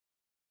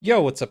Yo,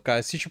 what's up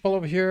guys? Teacher Paul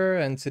over here,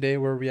 and today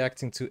we're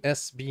reacting to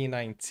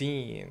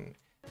SB19.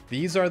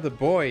 These are the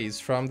boys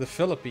from the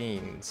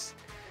Philippines.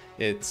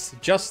 It's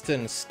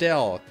Justin,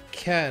 Stel,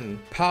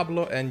 Ken,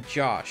 Pablo, and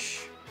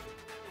Josh.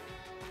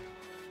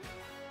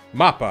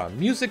 MAPA,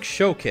 Music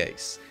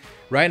Showcase.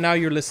 Right now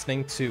you're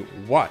listening to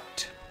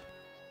What?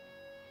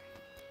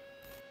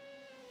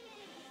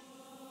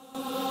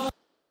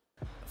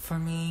 For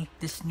me,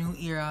 this new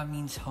era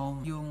means home.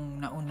 Yung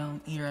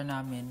naunang era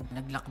namin,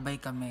 naglakbay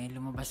kami,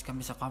 lumabas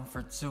kami sa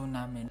comfort zone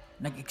namin.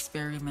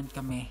 Nag-experiment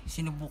kami,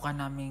 sinubukan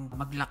namin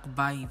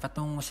maglakbay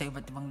patungo sa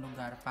iba't ibang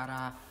lugar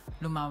para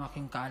lumawak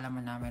yung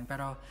kaalaman namin.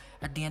 Pero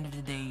at the end of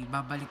the day,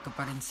 babalik ka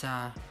pa rin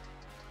sa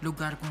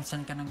lugar kung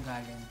saan ka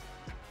nanggaling.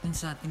 Kung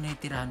saan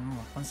tinitirahan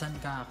mo, kung saan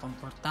ka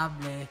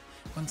komportable,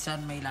 kung saan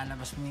may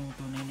lalabas mo yung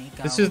tunay na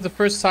ikaw. This is the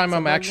first time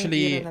I'm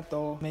actually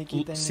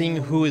seeing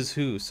who is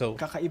who. So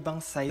kakaibang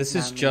side this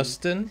is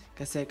Justin.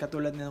 Kasi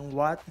katulad ng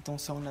What, itong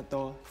song na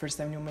to, first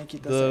time yung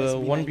makita sa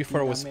The SB19 one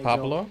before was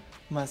Pablo.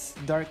 Mas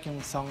dark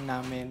yung song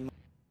namin.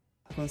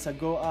 Kung sa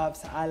Go Up,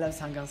 sa Alabs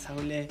hanggang sa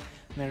huli,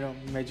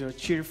 medyo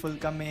cheerful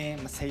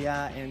kami,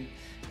 masaya, and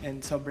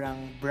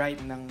sobrang bright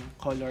ng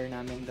color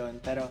namin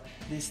doon. Pero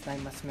this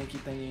time mas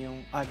makita niyo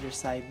yung other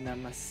side na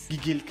mas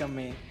gigil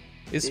kami.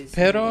 Is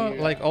pero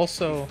like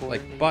also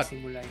like but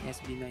simula yung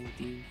SB19,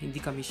 hindi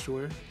kami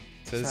sure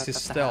so this is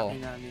sa Stel.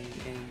 namin,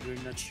 and we're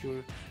not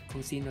sure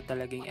kung sino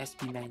talaga yung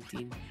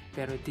SB19,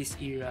 pero this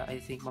era I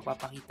think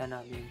mapapakita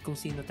namin kung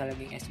sino talaga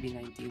yung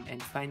SB19,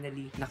 and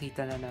finally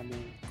nakita na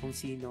namin kung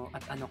sino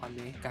at ano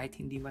kami, kahit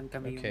hindi man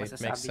kami yung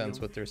masasabi yung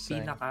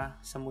pinaka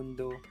sa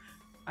mundo.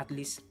 At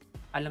least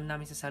alam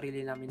namin sa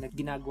sarili namin na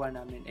ginagawa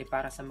namin ay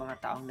para sa mga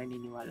taong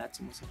naniniwala at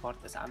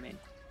sumusuporta sa amin.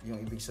 Yung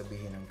ibig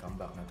sabihin ng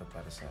comeback na to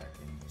para sa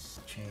akin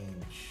is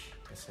change.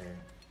 Kasi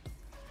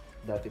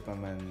dati pa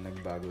man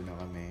nagbago na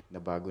kami,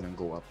 nabago ng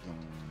Go Up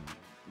yung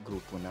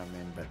grupo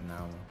namin, but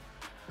now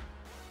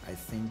I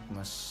think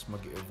mas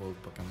mag-evolve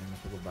pa kami, mas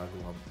magbabago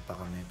pa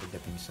kami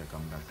pagdating sa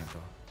comeback na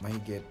to.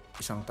 Mahigit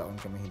isang taon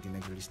kami hindi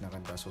nag-release na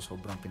kanta, so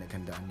sobrang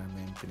pinaghandaan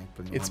namin,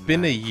 pinagplanuhan. It's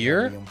been a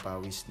year? Yung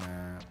pawis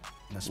na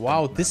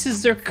wow, this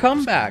is their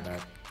comeback.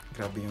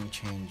 Grabe yung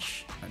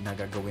change na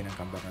gagawin ng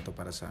comeback na to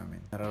para sa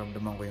amin.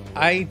 Nararamdaman ko yung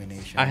I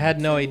combination.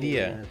 had no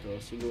idea.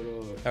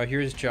 Siguro, Oh,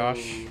 here's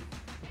Josh.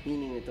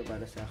 Meaning ito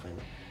para sa akin.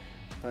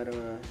 Para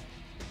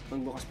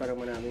magbukas para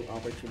maraming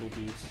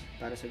opportunities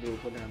para sa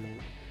grupo namin.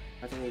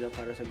 At hindi lang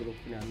para sa grupo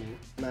namin.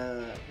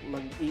 Na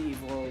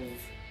mag-i-evolve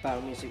pa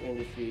ang music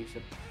industry sa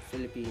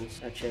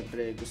Philippines. At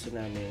syempre gusto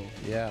namin.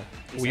 Yeah,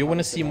 we want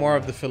to see more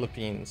of the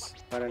Philippines.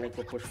 Para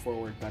nagpo-push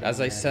forward. Para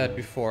as I said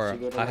before,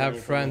 I have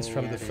friends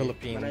from the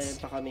Philippines,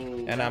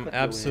 and I'm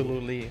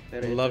absolutely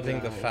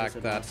loving the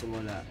fact that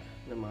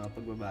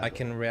I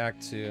can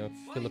react to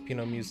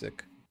Filipino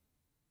music.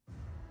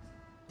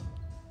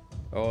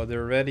 Oh,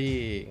 they're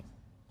ready.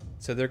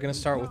 So they're gonna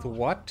start with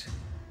What?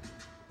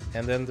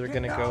 And then they're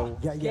gonna go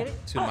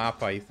to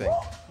MAPA, I think.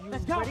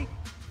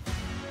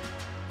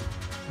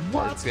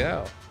 Let's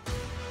go.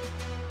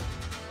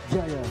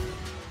 Yeah.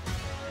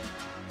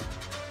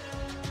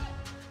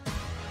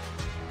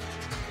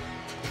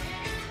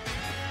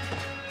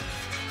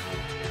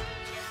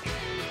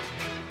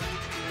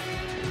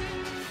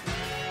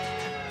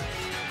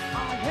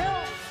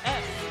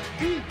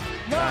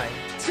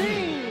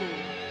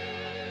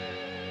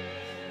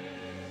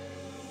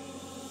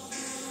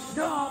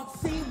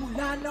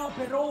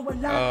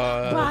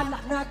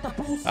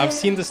 I've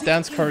seen this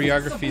dance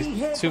choreography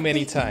too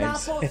many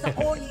times. So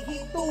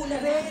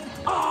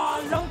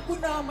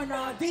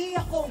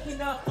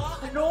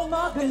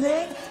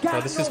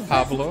this is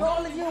Pablo.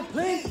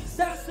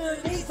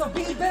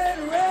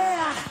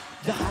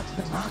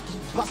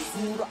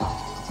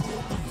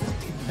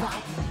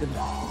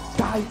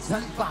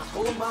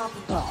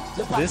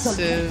 This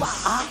is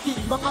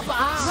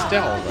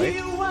Stel,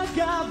 right?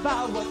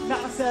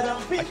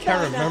 I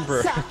can't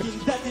remember.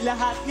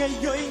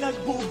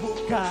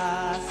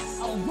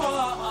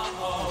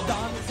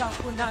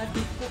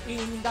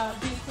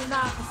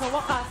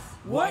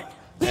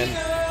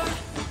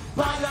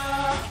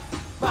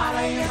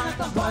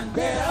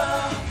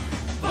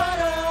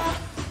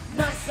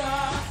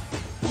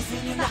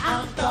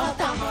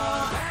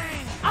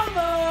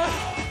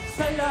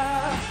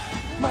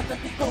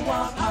 Matatik ko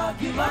ang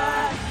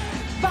agiman.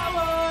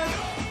 Bawal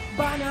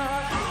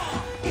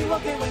banat,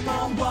 iwag-iwag mo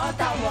ang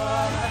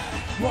watawad.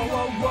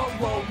 Wow,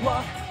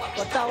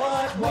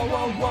 watawad.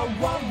 Wow,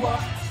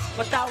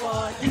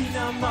 watawad. Di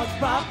na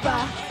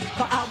magpapa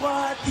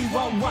kaawat,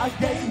 iwawag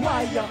day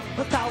wayang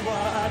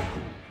watawad.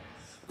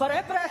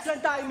 Pare-pares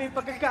lang tayo may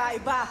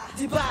pagkakaiba,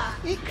 diba?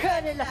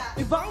 Ika nila,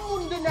 ibang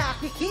mundo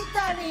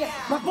nakikita niya.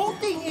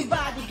 Mabuting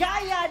iba, di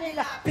gaya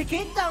nila.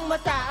 Pikit ang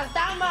mata, ang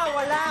tama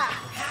wala.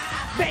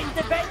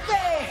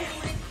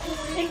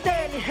 20-20,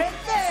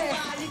 intelihente,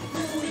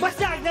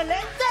 basag na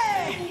lente.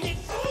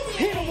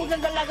 Hirumog ng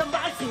dalagang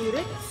bakal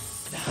sirit.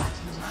 Lahat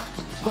ng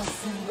aking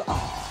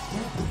basura,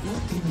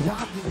 pupulutin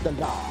laging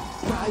dala.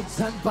 Kahit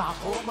saan ba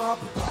ako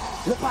mapunta,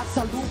 lapat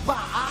sa lupa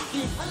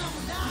aking.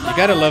 You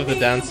gotta love the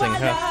dancing,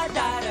 huh?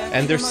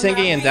 And they're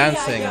singing and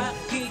dancing.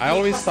 I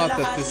always thought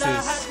that this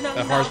is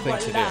a hard thing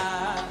to do.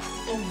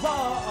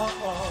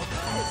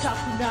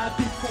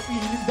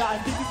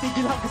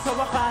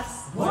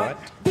 What?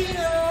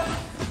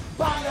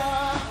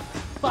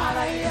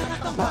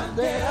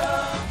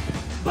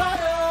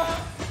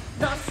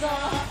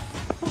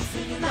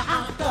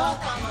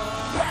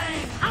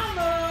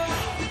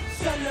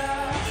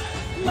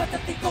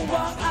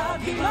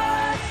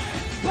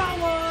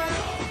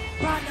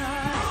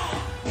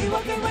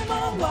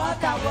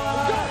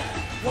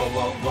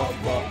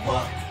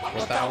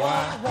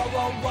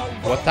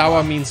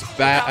 Watawa means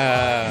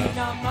bandera.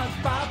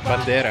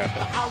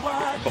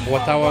 But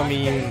Watawa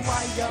means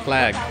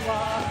flag.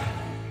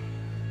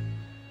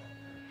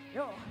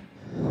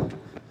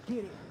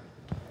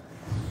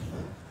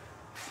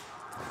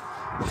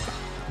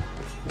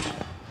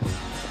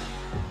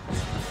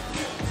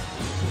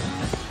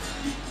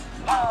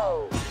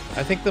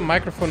 I think the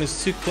microphone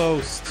is too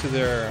close to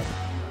their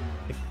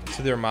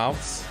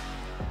mouths,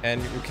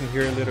 and we can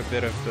hear a little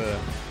bit of the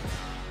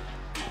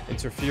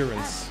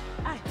interference.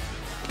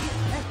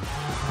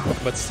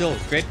 But still,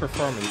 great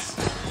performance.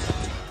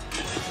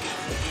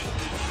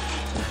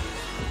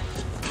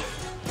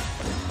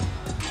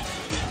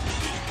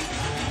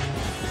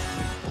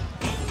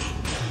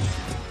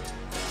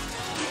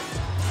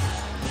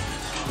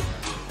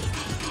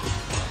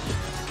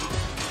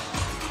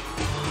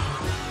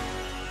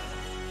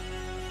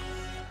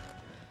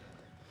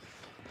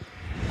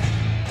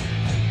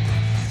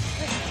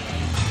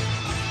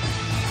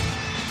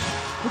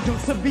 Huwag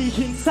niyong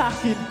sabihin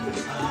sa'kin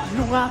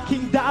nung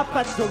aking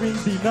dapat gawin,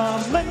 di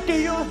naman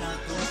kayo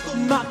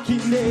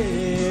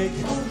makinig.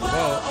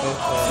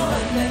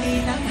 Sandali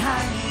ng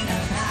hangin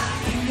ang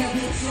aking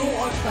gabit,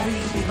 suot pa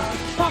rin, di ba?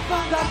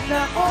 Papanggap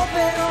na ako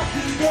pero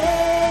hindi.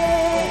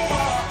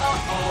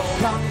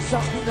 Kangsa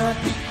ko na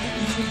di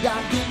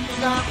iinigagin mo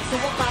na ako sa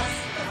wakas.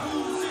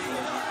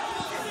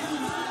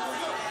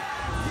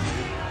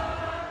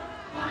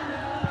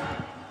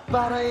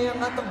 Para yung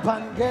atong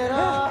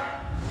banggera.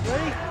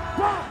 Ready?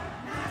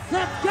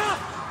 Let's go!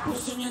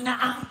 Puso nyo na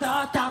ang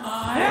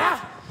tatama.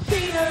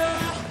 Di na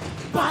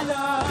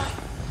bala.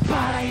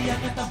 Para yan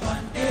ang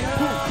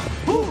bandera.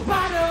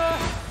 Para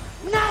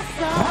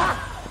nasa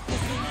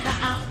puso nyo na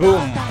ang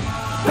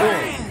tatama.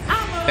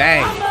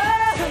 Bang!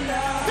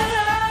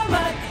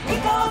 Salamat,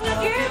 ikaw ang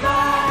nag-iba.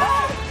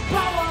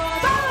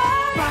 Bawat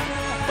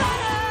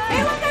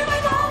iwan kayo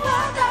may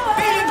mawatawa.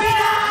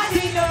 Pilipinas!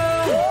 Di na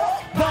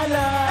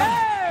bala.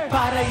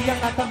 Para yan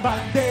ang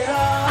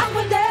bandera. Ang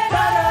bandera.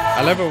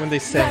 I love it when they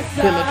say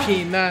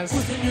Filipinas.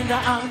 Puso nyo na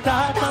ang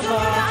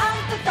tatama.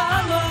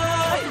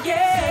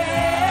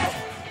 Yeah!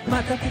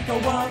 Mata't ikaw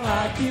ang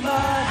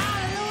atiman.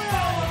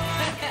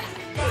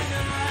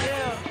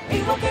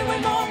 Iwan kayo may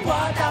mong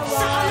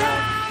watawat.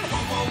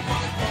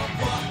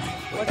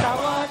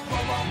 Watawat.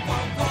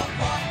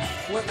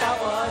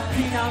 Watawat.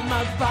 Di na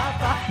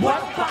magpapa.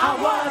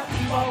 Watawat.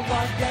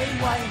 Iwawag ay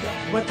wala.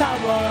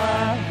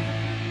 Watawat.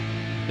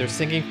 They're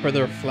singing for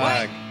their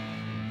flag.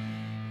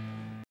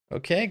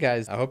 Okay,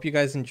 guys, I hope you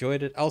guys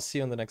enjoyed it. I'll see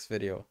you in the next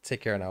video.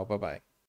 Take care now. Bye-bye.